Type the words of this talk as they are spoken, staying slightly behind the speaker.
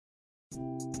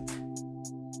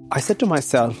I said to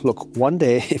myself, look, one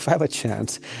day, if I have a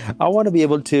chance, I want to be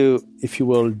able to, if you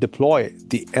will, deploy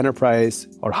the enterprise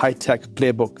or high-tech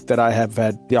playbook that I have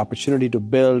had the opportunity to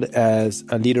build as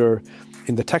a leader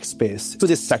in the tech space to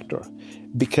this sector.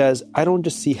 Because I don't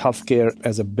just see healthcare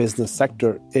as a business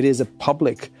sector, it is a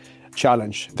public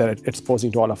challenge that it's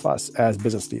posing to all of us as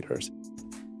business leaders.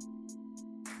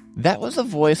 That was the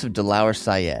voice of Dilawar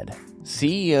Syed,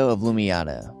 CEO of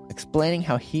Lumiata, explaining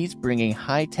how he's bringing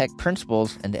high-tech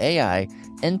principles and AI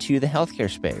into the healthcare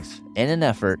space in an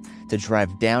effort to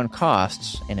drive down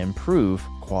costs and improve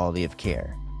quality of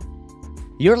care.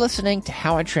 You're listening to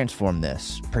How I Transform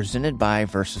This, presented by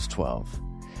Versus 12.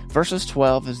 Versus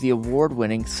 12 is the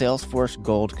award-winning Salesforce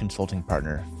Gold consulting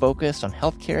partner focused on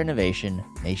healthcare innovation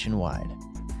nationwide.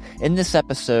 In this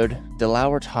episode,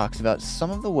 Dilawar talks about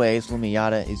some of the ways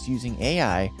Lumiata is using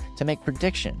AI to make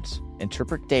predictions,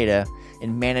 interpret data,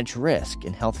 and manage risk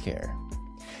in healthcare.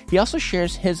 He also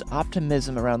shares his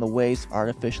optimism around the ways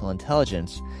artificial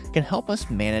intelligence can help us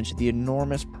manage the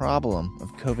enormous problem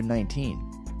of COVID-19.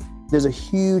 There's a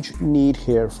huge need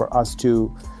here for us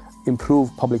to improve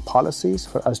public policies,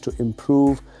 for us to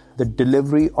improve the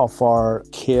delivery of our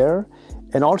care,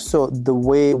 and also the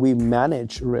way we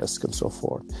manage risk and so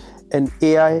forth. And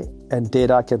AI and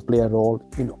data can play a role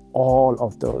in all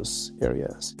of those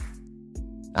areas.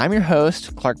 I'm your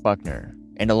host, Clark Buckner,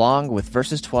 and along with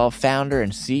Versus 12 founder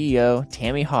and CEO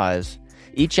Tammy Hawes,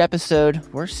 each episode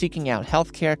we're seeking out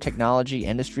healthcare technology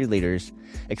industry leaders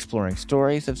exploring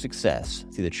stories of success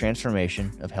through the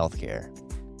transformation of healthcare.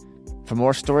 For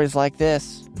more stories like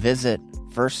this, visit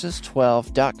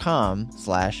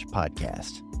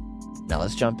versus12.com/podcast. Now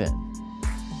let's jump in.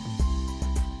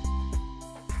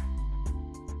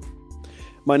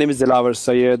 My name is Dilawar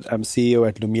Syed. I'm CEO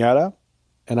at Lumiata,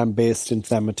 and I'm based in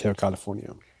San Mateo,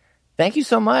 California. Thank you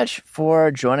so much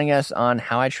for joining us on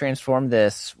How I Transform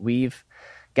This. We've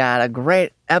got a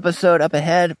great episode up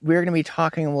ahead. We're going to be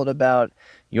talking a little about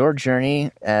your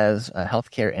journey as a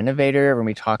healthcare innovator. We're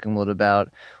going to be talking a little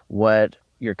about what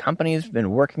your company's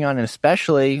been working on, and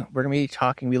especially we're going to be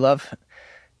talking, we love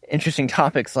interesting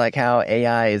topics like how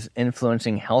AI is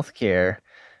influencing healthcare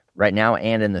right now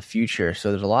and in the future.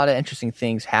 So there's a lot of interesting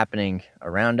things happening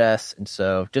around us. And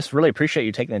so just really appreciate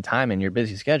you taking the time in your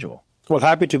busy schedule. Well,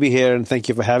 happy to be here, and thank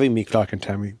you for having me, Clark and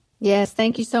Tammy. Yes,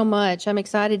 thank you so much. I'm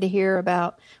excited to hear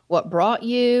about what brought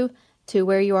you to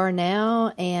where you are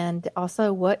now and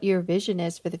also what your vision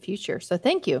is for the future. So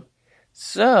thank you.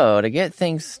 So to get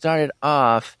things started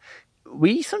off,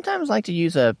 we sometimes like to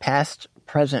use a past,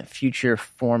 present, future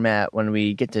format when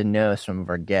we get to know some of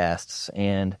our guests.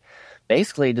 And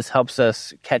basically it just helps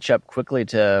us catch up quickly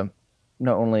to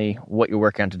not only what you're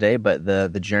working on today, but the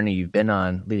journey you've been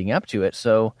on leading up to it.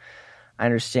 So I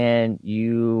understand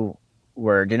you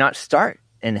did not start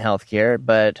in healthcare,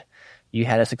 but you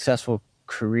had a successful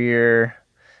career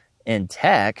in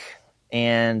tech.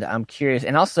 And I'm curious,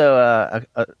 and also a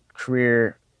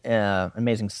career,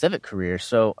 amazing civic career.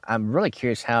 So I'm really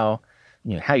curious how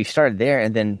you started there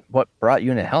and then what brought you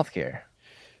into healthcare.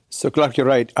 So, Clark, you're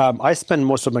right. I spent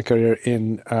most of my career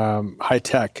in high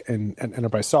tech and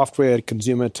enterprise software,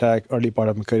 consumer tech. Early part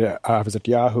of my career, I was at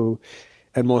Yahoo,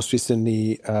 and most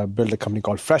recently built a company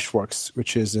called Freshworks,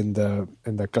 which is in the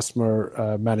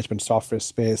customer management software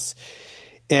space.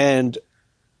 And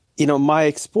my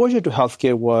exposure to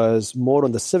healthcare was more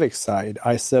on the civic side.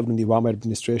 I served in the Obama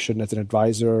administration as an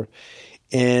advisor,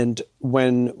 and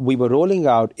when we were rolling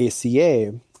out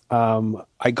ACA,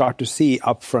 I got to see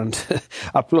upfront,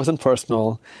 up close and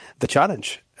personal, the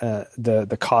challenge,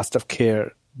 the cost of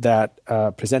care that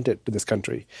presented to this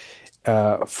country,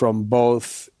 from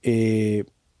both I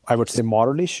would say,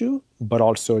 moral issue, but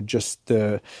also just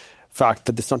the fact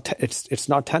that it's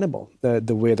not tenable,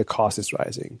 the way the cost is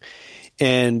rising,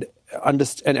 and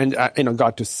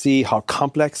got to see how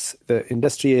complex the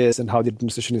industry is and how the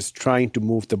administration is trying to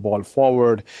move the ball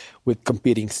forward with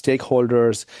competing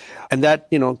stakeholders. And that,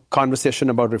 conversation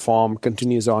about reform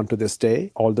continues on to this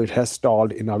day, although it has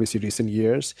stalled in obviously recent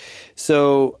years.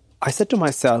 So I said to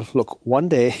myself, look, one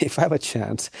day, if I have a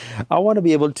chance, I want to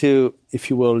be able to, if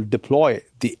you will, deploy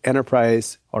the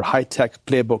enterprise or high-tech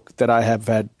playbook that I have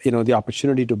had, the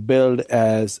opportunity to build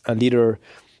as a leader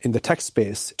in the tech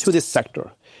space to this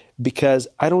sector. Because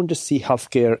I don't just see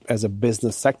healthcare as a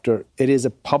business sector, it is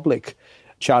a public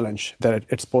challenge that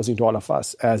it's posing to all of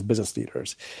us as business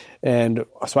leaders. And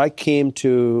so I came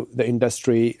to the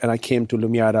industry and I came to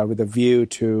Lumiata with a view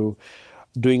to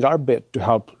doing our bit to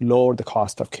help lower the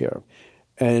cost of care.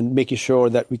 and making sure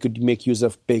that we could make use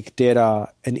of big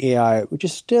data and AI, which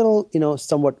is still,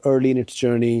 somewhat early in its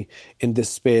journey in this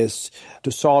space,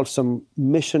 to solve some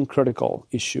mission critical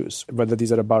issues, whether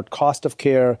these are about cost of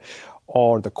care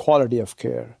or the quality of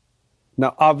care.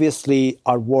 Now, obviously,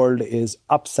 our world is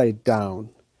upside down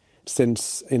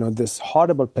since, this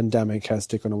horrible pandemic has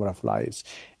taken over our lives.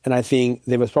 And I think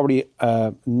there was probably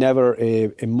never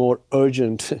a more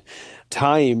urgent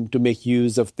time to make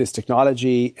use of this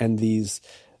technology and these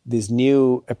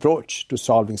new approach to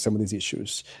solving some of these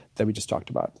issues that we just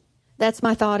talked about. That's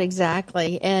my thought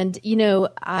exactly. And,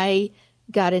 I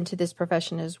got into this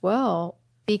profession as well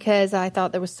because I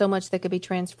thought there was so much that could be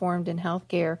transformed in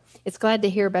healthcare. It's glad to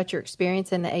hear about your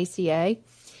experience in the ACA.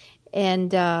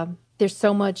 And there's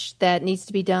so much that needs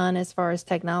to be done as far as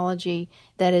technology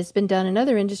that has been done in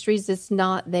other industries that's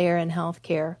not there in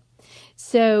healthcare.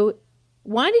 So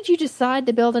why did you decide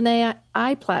to build an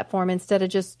AI platform instead of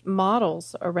just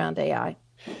models around AI?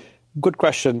 Good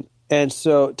question. And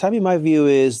so, Tammy, my view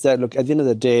is that, look, at the end of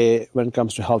the day, when it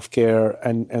comes to healthcare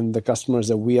and the customers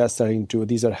that we are selling to,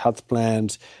 these are health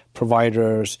plans,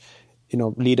 providers,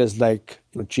 leaders like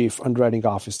chief underwriting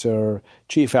officer,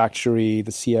 chief actuary,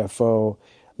 the CFO.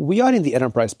 We are in the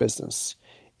enterprise business.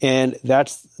 And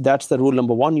that's the rule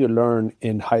number one you learn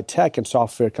in high tech and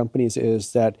software companies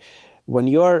is that when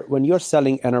you're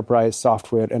selling enterprise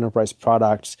software, enterprise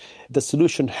products, the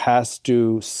solution has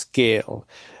to scale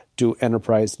to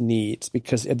enterprise needs,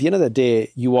 because at the end of the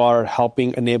day, you are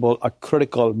helping enable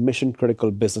a mission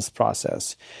critical business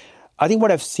process. I think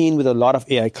what I've seen with a lot of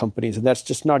AI companies, and that's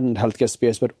just not in the healthcare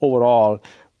space, but overall,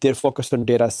 their focus on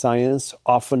data science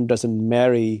often doesn't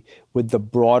marry with the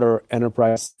broader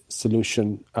enterprise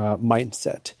solution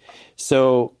mindset.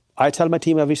 So I tell my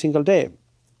team every single day,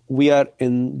 we are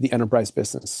in the enterprise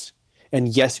business. And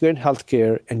yes, we're in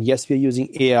healthcare, and yes, we're using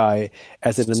AI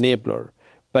as an enabler.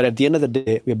 But at the end of the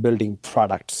day, we're building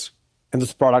products, and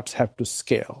those products have to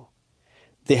scale.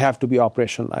 They have to be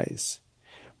operationalized.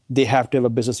 They have to have a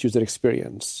business user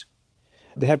experience.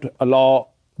 They have to allow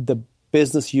the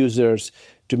business users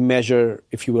to measure,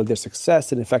 if you will, their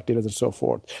success and effectiveness and so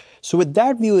forth. So with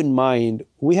that view in mind,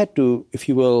 we had to, if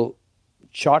you will,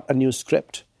 chart a new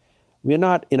script. We're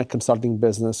not in a consulting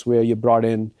business where you're brought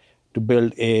in to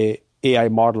build a AI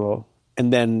model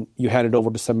and then you hand it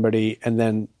over to somebody and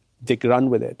then they can run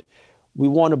with it. We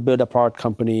want to build a product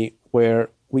company where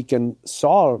we can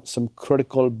solve some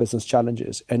critical business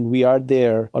challenges, and we are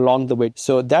there along the way.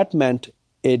 So that meant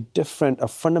a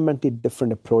fundamentally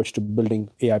different approach to building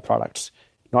AI products,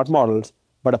 not models,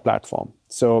 but a platform.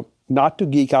 So not to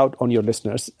geek out on your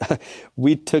listeners,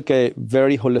 we took a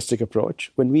very holistic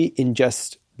approach. When we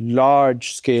ingest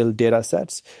large scale data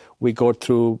sets, we go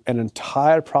through an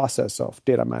entire process of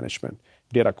data management,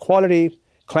 data quality,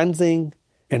 cleansing,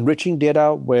 enriching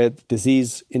data with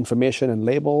disease information and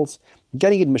labels,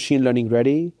 getting it machine learning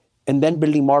ready, and then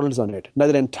building models on it. Now,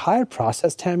 that entire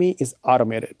process, Tammy, is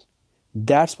automated.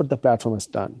 That's what the platform has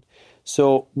done.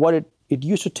 So what it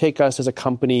used to take us as a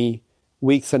company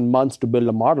weeks and months to build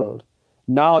a model.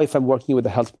 Now, if I'm working with a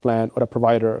health plan or a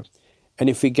provider, and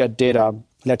if we get data,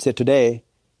 let's say today,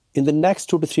 in the next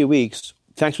 2 to 3 weeks,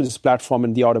 thanks to this platform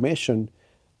and the automation,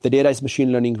 the data is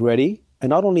machine learning ready. And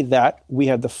not only that, we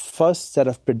have the first set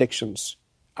of predictions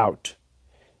out.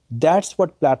 That's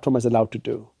what platform is allowed to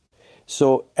do.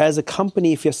 So as a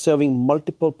company, if you're serving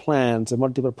multiple plans and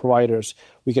multiple providers,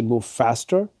 we can move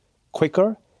faster,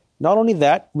 quicker. Not only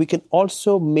that, we can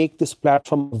also make this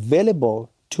platform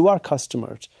available to our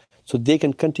customers so they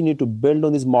can continue to build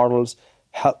on these models,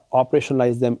 help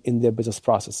operationalize them in their business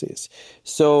processes.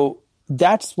 So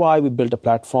that's why we built a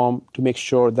platform, to make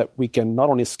sure that we can not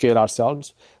only scale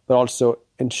ourselves, but also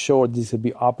ensure these will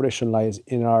be operationalized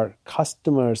in our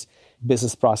customers'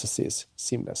 business processes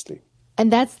seamlessly.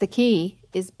 And that's the key,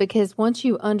 is because once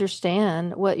you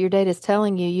understand what your data is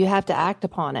telling you, you have to act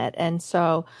upon it. And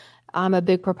so I'm a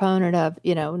big proponent of,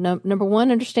 number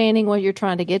one, understanding what you're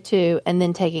trying to get to and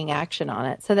then taking action on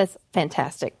it. So that's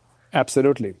fantastic.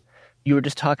 Absolutely. You were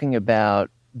just talking about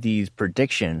these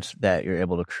predictions that you're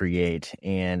able to create.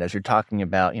 And as you're talking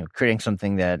about, creating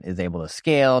something that is able to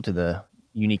scale to the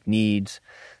unique needs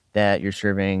that you're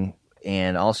serving.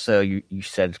 And also you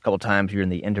said a couple of times you're in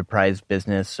the enterprise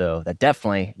business. So that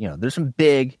definitely, there's some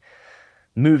big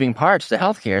moving parts to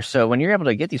healthcare. So when you're able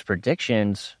to get these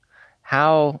predictions,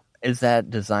 how is that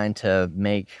designed to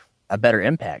make a better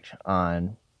impact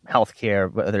on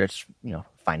healthcare, whether it's,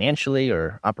 financially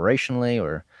or operationally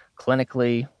or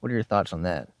clinically? What are your thoughts on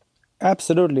that?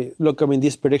 Absolutely. Look,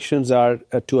 these predictions are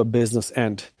to a business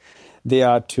end. They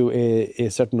are to a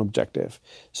certain objective.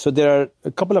 So there are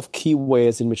a couple of key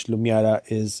ways in which Lumiata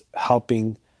is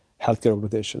helping healthcare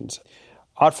organizations.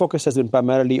 Our focus has been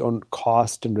primarily on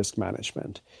cost and risk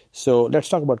management. So let's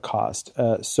talk about cost.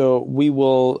 So we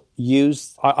will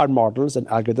use our models and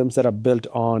algorithms that are built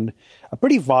on a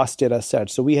pretty vast data set.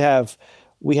 So we have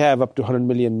up to 100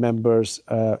 million members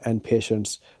and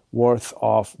patients worth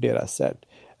of data set.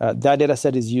 That data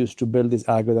set is used to build these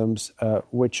algorithms,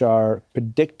 which are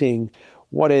predicting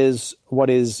what is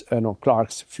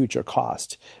Clark's future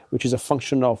cost, which is a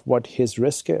function of what his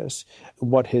risk is,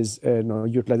 what his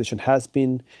utilization has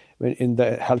been in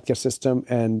the healthcare system,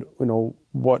 and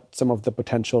what some of the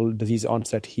potential disease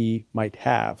onset he might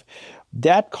have.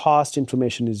 That cost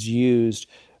information is used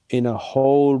in a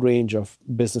whole range of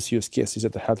business use cases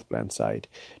at the health plan side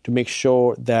to make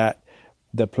sure that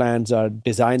the plans are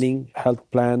designing health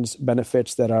plans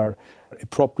benefits that are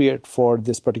appropriate for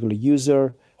this particular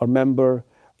user or member,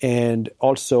 and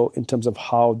also in terms of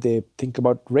how they think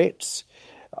about rates.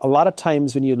 A lot of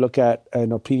times when you look at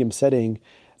premium setting,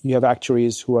 you have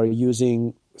actuaries who are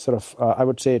using sort of, I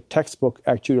would say, textbook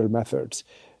actuarial methods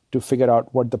to figure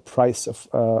out what the price of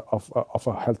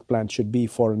a health plan should be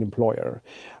for an employer.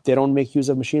 They don't make use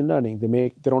of machine learning.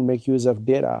 They don't make use of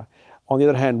data. On the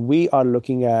other hand, we are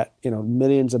looking at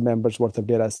millions of members worth of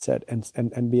data set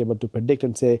and be able to predict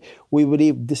and say, we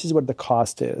believe this is what the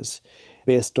cost is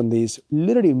based on these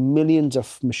literally millions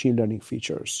of machine learning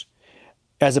features,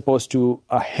 as opposed to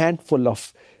a handful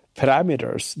of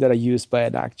parameters that are used by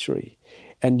an actuary,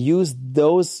 and use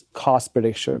those cost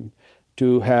prediction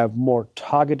to have more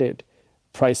targeted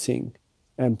pricing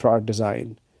and product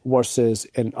design versus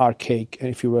an archaic,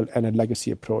 if you will, and a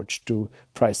legacy approach to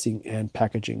pricing and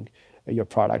packaging your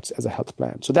products as a health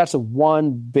plan. So that's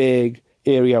one big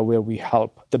area where we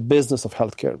help the business of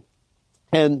healthcare.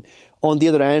 And on the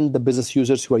other end, the business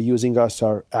users who are using us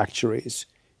are actuaries,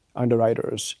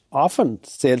 underwriters, often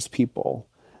salespeople.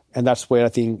 And that's where I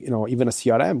think, even a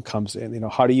CRM comes in.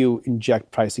 How do you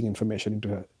inject pricing information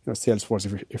into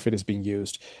Salesforce if it is being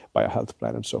used by a health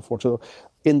plan and so forth? So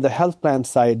in the health plan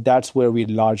side, that's where we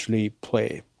largely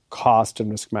play cost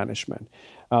and risk management.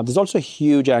 There's also a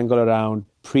huge angle around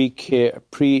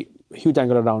huge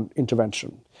angle around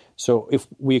intervention. So if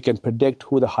we can predict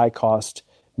who the high cost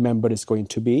member is going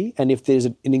to be, and if there's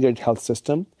an integrated health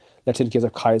system, let's say in the case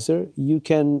of Kaiser, you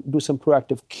can do some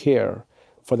proactive care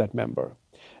for that member.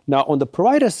 Now, on the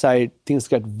provider side, things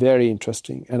get very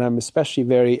interesting, and I'm especially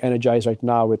very energized right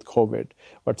now with COVID,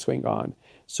 what's going on.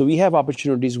 So we have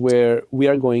opportunities where we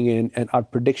are going in and our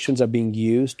predictions are being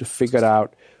used to figure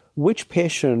out which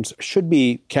patients should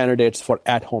be candidates for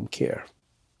at-home care,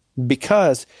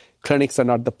 because clinics are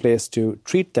not the place to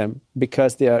treat them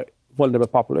because they are vulnerable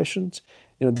populations.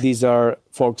 These are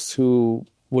folks who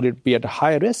would be at a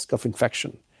high risk of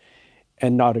infection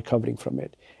and not recovering from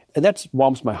it. And that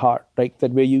warms my heart, right?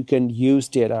 That where you can use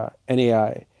data and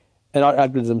AI and our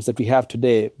algorithms that we have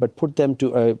today, but put them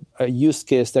to a use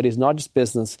case that is not just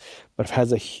business, but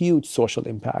has a huge social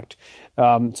impact.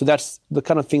 So that's the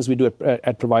kind of things we do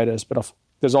at providers. But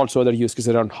there's also other use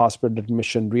cases around hospital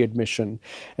admission, readmission,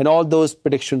 and all those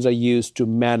predictions are used to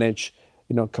manage,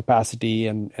 capacity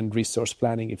and resource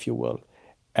planning, if you will,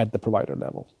 at the provider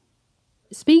level.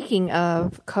 Speaking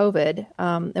of COVID,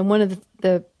 and one of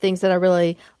the things that I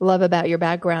really love about your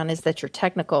background is that you're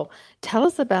technical. Tell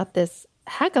us about this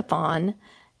hackathon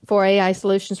for AI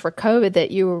solutions for COVID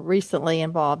that you were recently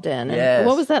involved in. Yes. And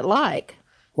what was that like?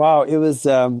 Wow, it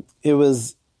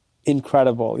was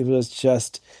incredible.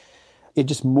 It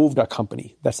just moved our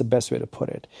company. That's the best way to put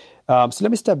it. So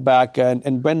let me step back.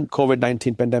 And when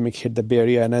COVID-19 pandemic hit the Bay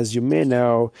Area, and as you may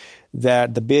know,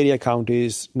 that the Bay Area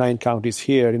counties, 9 counties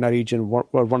here in our region,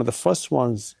 were one of the first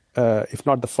ones, if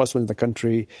not the first one in the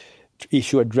country, to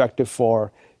issue a directive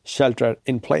for shelter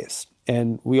in place.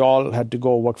 And we all had to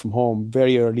go work from home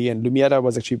very early. And Lumiata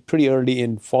was actually pretty early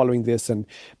in following this and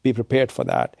be prepared for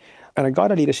that. And I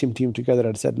got a leadership team together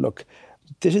and said, look,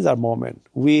 this is our moment.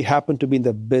 We happen to be in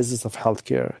the business of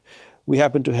healthcare. We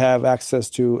happen to have access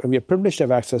to, and we are privileged to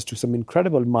have access to some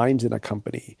incredible minds in our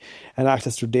company and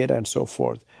access to data and so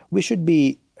forth. We should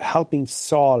be helping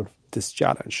solve this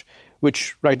challenge,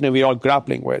 which right now we're all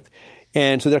grappling with.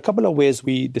 And so there are a couple of ways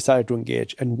we decided to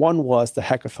engage. And one was the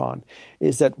hackathon,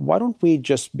 is that why don't we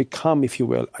just become, if you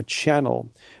will, a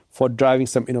channel for driving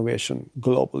some innovation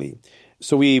globally?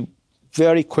 So we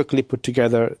very quickly put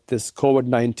together this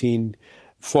COVID-19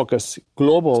 focused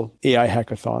global AI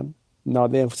hackathon. Now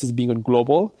the emphasis being on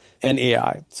global and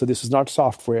AI. So this was not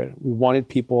software. We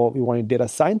wanted data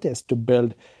scientists to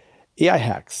build AI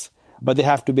hacks, but they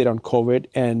have to be on COVID.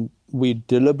 And we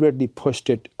deliberately pushed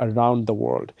it around the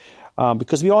world.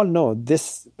 Because we all know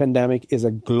this pandemic is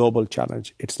a global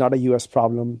challenge. It's not a U.S.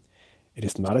 problem. It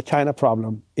is not a China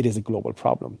problem. It is a global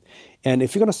problem. And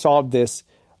if you're going to solve this,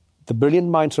 the brilliant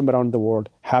minds from around the world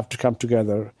have to come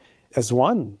together as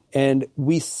one. And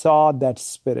we saw that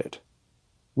spirit.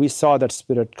 We saw that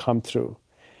spirit come through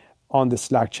on the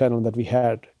Slack channel that we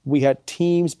had. We had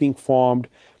teams being formed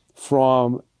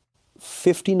from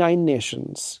 59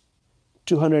 nations,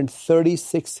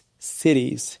 236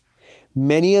 cities.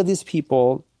 Many of these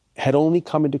people had only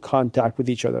come into contact with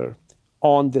each other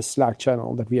on this Slack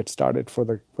channel that we had started for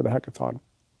the hackathon.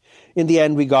 In the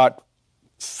end, we got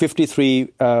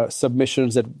 53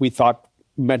 submissions that we thought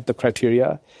met the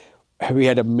criteria. We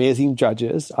had amazing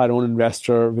judges. Our own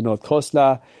investor, Vinod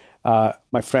Khosla,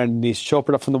 my friend Nish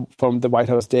Chopra from the White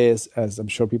House days, as I'm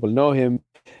sure people know him.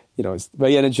 Is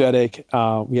very energetic.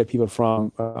 We had people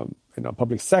from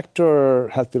public sector,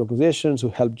 healthcare organizations who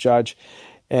helped judge.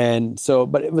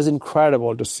 But it was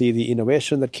incredible to see the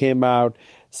innovation that came out,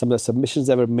 some of the submissions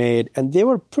that were made, and they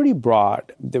were pretty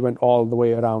broad. They went all the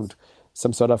way around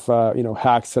some sort of,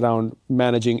 hacks around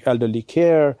managing elderly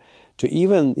care to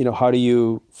even, how do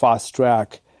you fast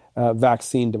track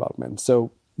vaccine development.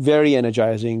 So very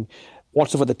energizing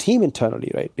also for the team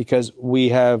internally, right? Because we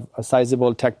have a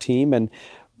sizable tech team and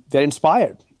they're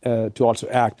inspired to also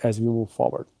act as we move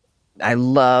forward. I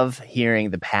love hearing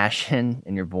the passion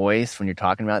in your voice when you're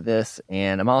talking about this.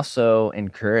 And I'm also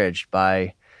encouraged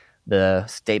by the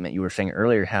statement you were saying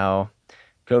earlier, how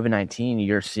COVID-19,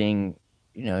 you're seeing,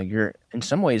 you're in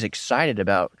some ways excited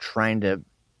about trying to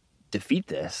defeat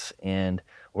this and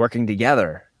working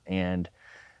together. And,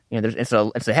 it's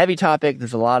a heavy topic.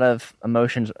 There's a lot of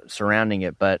emotions surrounding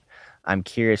it, but I'm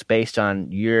curious, based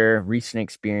on your recent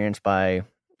experience by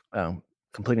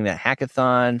completing that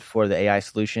hackathon for the AI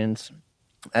solutions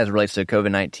as it relates to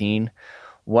COVID-19,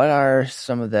 what are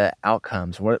some of the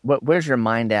outcomes? Where's your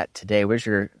mind at today? Where's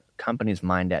your company's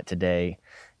mind at today?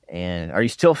 And are you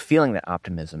still feeling that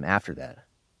optimism after that?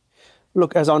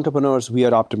 Look, as entrepreneurs, we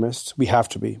are optimists. We have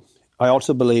to be. I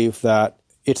also believe that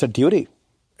it's a duty.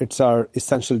 It's our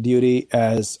essential duty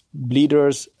as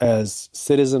leaders, as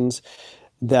citizens,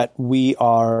 that we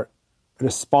are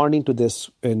responding to this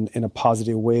in a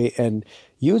positive way and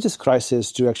use this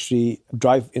crisis to actually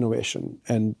drive innovation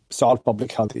and solve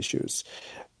public health issues.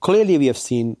 Clearly, we have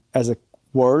seen as a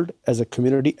world, as a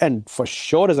community, and for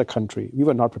sure as a country, we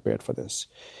were not prepared for this.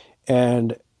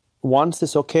 And once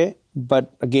it's okay,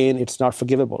 but again, it's not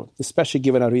forgivable, especially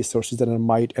given our resources and our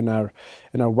might and our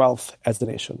wealth as the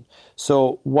nation.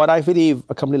 So what I believe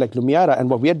a company like Lumiata and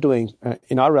what we are doing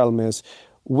in our realm is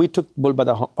we took bull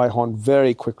by horn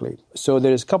very quickly. So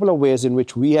there's a couple of ways in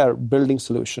which we are building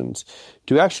solutions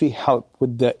to actually help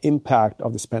with the impact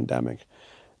of this pandemic.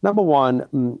 Number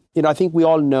one, I think we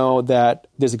all know that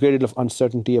there's a great deal of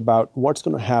uncertainty about what's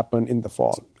going to happen in the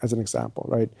fall, as an example,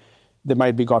 right? There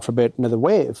might be, God forbid, another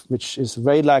wave, which is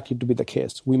very likely to be the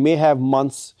case. We may have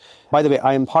months. By the way,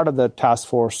 I am part of the task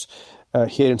force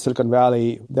here in Silicon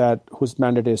Valley whose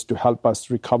mandate is to help us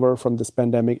recover from this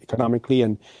pandemic economically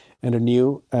and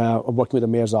renew, working with the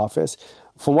mayor's office.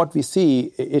 From what we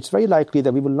see, it's very likely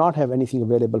that we will not have anything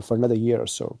available for another year or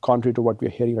so, contrary to what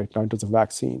we're hearing right now in terms of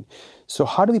vaccine. So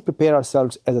how do we prepare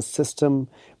ourselves as a system,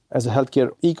 as a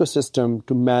healthcare ecosystem,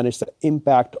 to manage the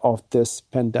impact of this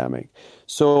pandemic?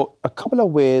 So a couple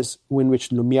of ways in which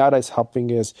Lumiata is helping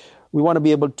is we want to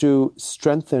be able to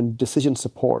strengthen decision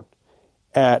support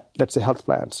at, let's say, health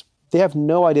plans. They have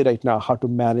no idea right now how to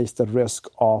manage the risk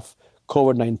of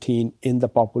COVID-19 in the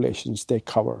populations they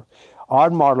cover. Our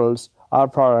models, our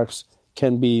products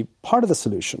can be part of the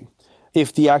solution.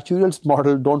 If the actuarial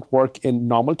model don't work in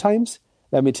normal times,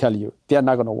 let me tell you, they are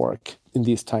not going to work in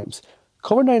these times.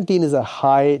 COVID-19 is a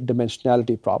high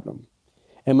dimensionality problem,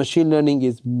 and machine learning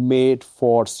is made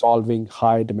for solving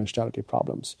high dimensionality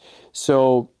problems.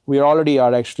 So we already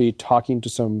are actually talking to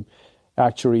some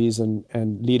actuaries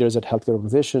and leaders at healthcare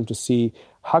organizations to see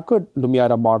how could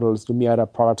Lumiata models,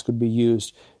 Lumiata products could be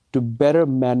used to better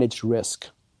manage risk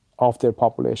of their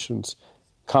populations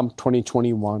come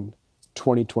 2021,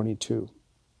 2022.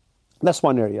 That's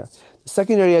one area. The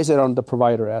second area is around the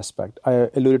provider aspect. I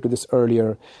alluded to this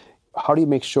earlier. How do you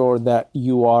make sure that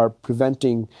you are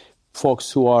preventing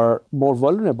folks who are more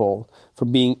vulnerable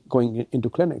from going into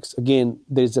clinics? Again,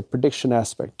 there's a prediction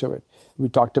aspect to it.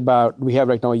 We have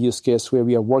right now a use case where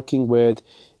we are working with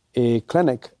a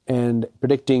clinic and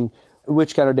predicting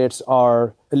which candidates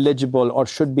are eligible or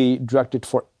should be directed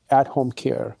for at-home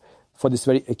care for this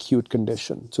very acute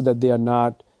condition so that they are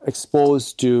not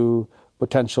exposed to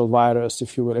potential virus,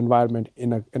 if you will, environment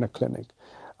in a clinic.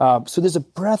 So there's a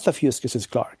breadth of use cases,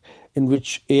 Clark, in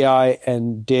which AI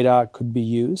and data could be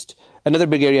used. Another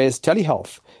big area is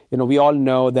telehealth. We all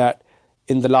know that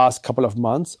in the last couple of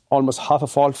months, almost half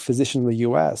of all physicians in the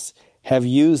US have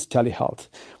used telehealth.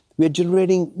 We are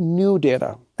generating new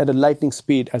data at a lightning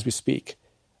speed as we speak.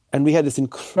 And we had this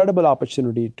incredible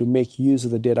opportunity to make use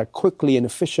of the data quickly and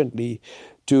efficiently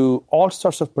to all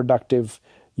sorts of productive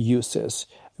uses.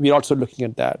 We're also looking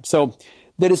at that. So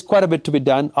there is quite a bit to be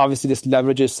done. Obviously, this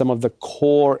leverages some of the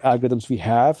core algorithms we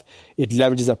have. It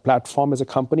leverages our platform as a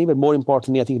company, but more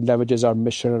importantly, I think it leverages our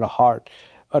mission and our heart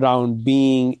around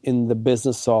being in the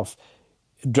business of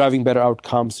driving better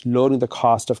outcomes, lowering the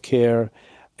cost of care,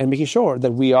 and making sure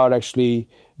that we are actually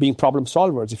being problem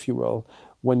solvers, if you will,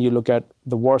 when you look at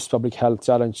the worst public health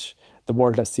challenge the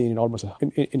world has seen in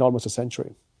almost a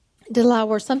century.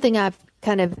 Dilawar, something I've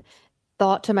kind of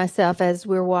thought to myself as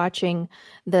we're watching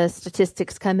the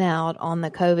statistics come out on the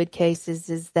COVID cases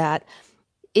is that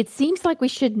it seems like we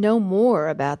should know more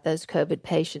about those COVID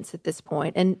patients at this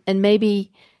point. And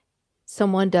maybe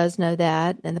someone does know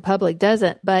that and the public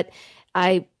doesn't. But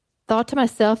I thought to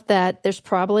myself that there's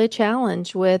probably a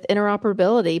challenge with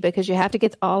interoperability because you have to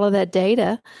get all of that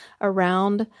data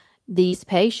around these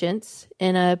patients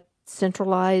in a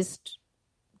centralized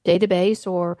database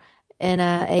or in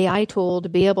an AI tool to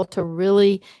be able to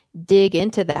really dig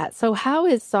into that. So how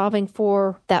is solving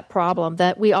for that problem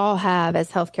that we all have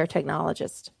as healthcare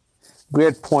technologists?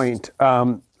 Great point.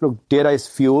 Look, data is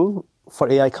fuel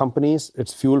for AI companies.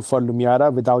 It's fuel for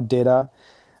Lumiata. Without data,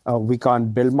 we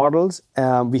can't build models.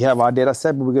 We have our data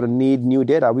set, but we're going to need new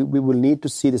data. We will need to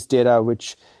see this data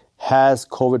which has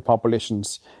COVID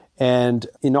populations. And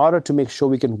in order to make sure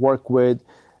we can work with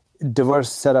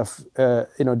diverse set of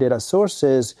data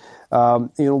sources,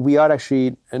 we are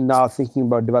actually now thinking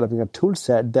about developing a tool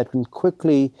set that can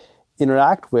quickly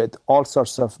interact with all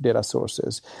sorts of data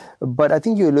sources. But I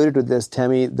think you alluded to this,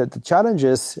 Tammy, that the challenge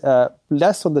is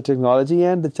less on the technology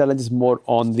end. The challenge is more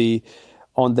on the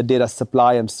data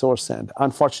supply and source end.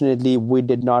 Unfortunately, we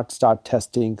did not start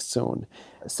testing soon.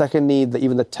 Secondly,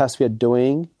 even the tests we are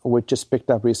doing, which just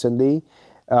picked up recently,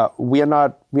 we are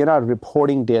not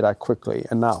reporting data quickly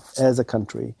enough as a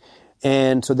country.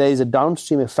 And so there is a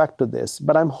downstream effect to this.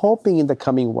 But I'm hoping in the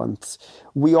coming months,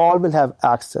 we all will have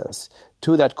access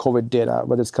to that COVID data,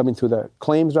 whether it's coming through the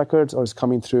claims records or it's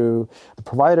coming through the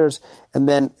providers. And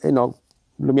then,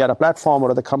 Lumiata platform or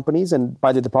other companies, and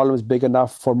by the way, the problem is big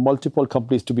enough for multiple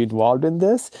companies to be involved in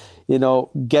this,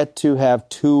 get to have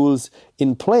tools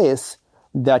in place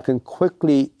that can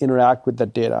quickly interact with the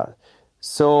data.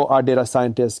 So our data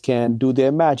scientists can do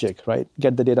their magic, right?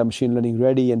 Get the data machine learning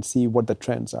ready and see what the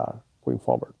trends are going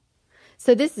forward.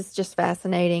 So this is just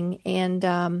fascinating. And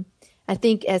I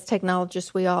think as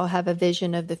technologists, we all have a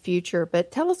vision of the future.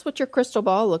 But tell us what your crystal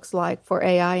ball looks like for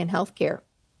AI in healthcare.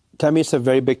 Tammy, it's a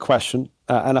very big question,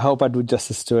 and I hope I do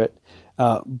justice to it.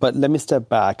 But let me step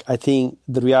back. I think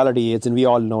the reality is, and we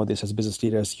all know this as business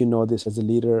leaders, you know this as a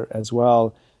leader as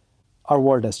well, our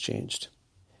world has changed.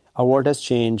 Our world has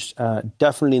changed,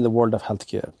 definitely in the world of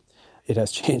healthcare. It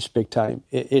has changed big time.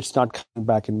 It's not coming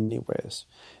back in many ways.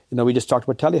 We just talked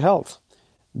about telehealth.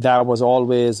 That was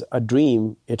always a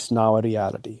dream. It's now a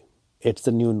reality. It's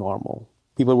the new normal.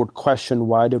 People would question,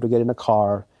 why do I have to get in a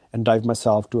car and drive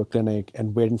myself to a clinic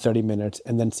and wait in 30 minutes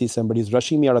and then see somebody's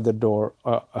rushing me out of the door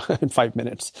in 5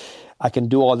 minutes. I can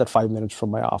do all that 5 minutes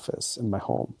from my office in my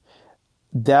home.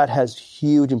 That has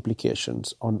huge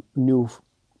implications on new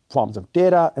forms of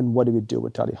data and what do we do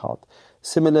with telehealth.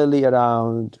 Similarly,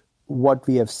 around what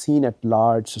we have seen at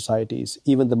large societies,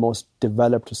 even the most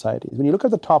developed societies. When you look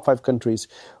at the top 5 countries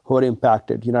who are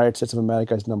impacted, United States of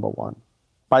America is number 1.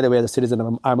 By the way, as a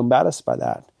citizen, I'm embarrassed by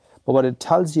that. But what it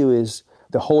tells you is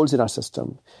the holes in our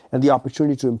system and the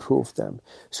opportunity to improve them.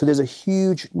 So there's a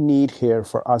huge need here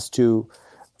for us to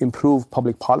improve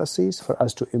public policies, for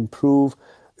us to improve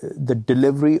the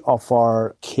delivery of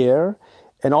our care,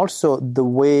 and also the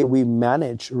way we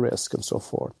manage risk and so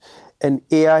forth. And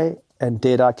AI and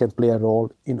data can play a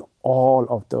role in all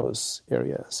of those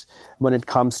areas. When it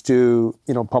comes to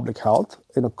public health,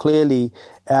 clearly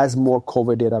as more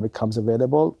COVID data becomes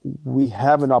available, we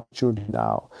have an opportunity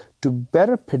now to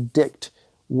better predict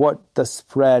what the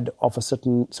spread of a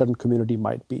certain community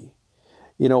might be.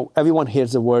 Everyone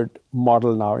hears the word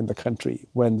model now in the country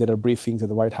when there are briefings at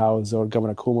the White House or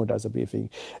Governor Cuomo does a briefing.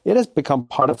 It has become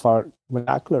part of our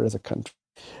vernacular as a country.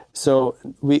 So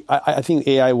I think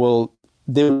there will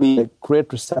be a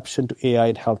great reception to AI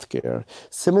in healthcare,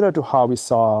 similar to how we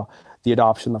saw the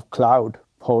adoption of cloud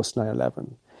post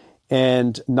 9/11.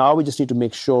 And now we just need to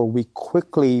make sure we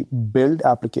quickly build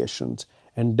applications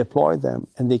and deploy them,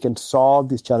 and they can solve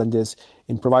these challenges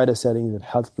in provider settings and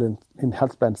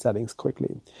health plan settings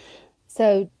quickly.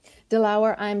 So,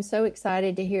 Dilawar, I'm so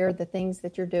excited to hear the things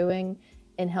that you're doing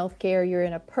in healthcare. You're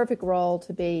in a perfect role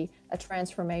to be a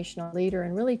transformational leader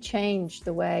and really change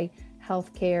the way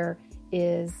healthcare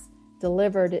is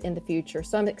delivered in the future.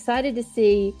 So I'm excited to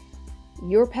see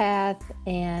your path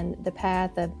and the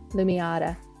path of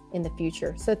Lumiata in the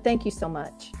future. So thank you so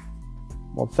much.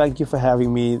 Well, thank you for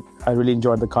having me. I really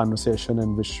enjoyed the conversation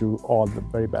and wish you all the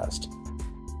very best.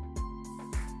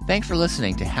 Thanks for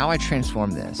listening to How I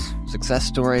Transform This, Success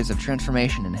Stories of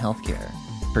Transformation in Healthcare,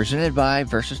 presented by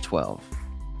Versus 12.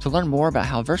 To learn more about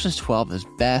how Versus 12 is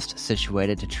best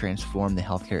situated to transform the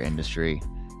healthcare industry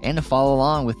and to follow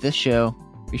along with this show,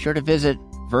 be sure to visit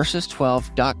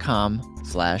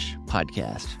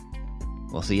versus12.com/podcast.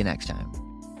 We'll see you next time.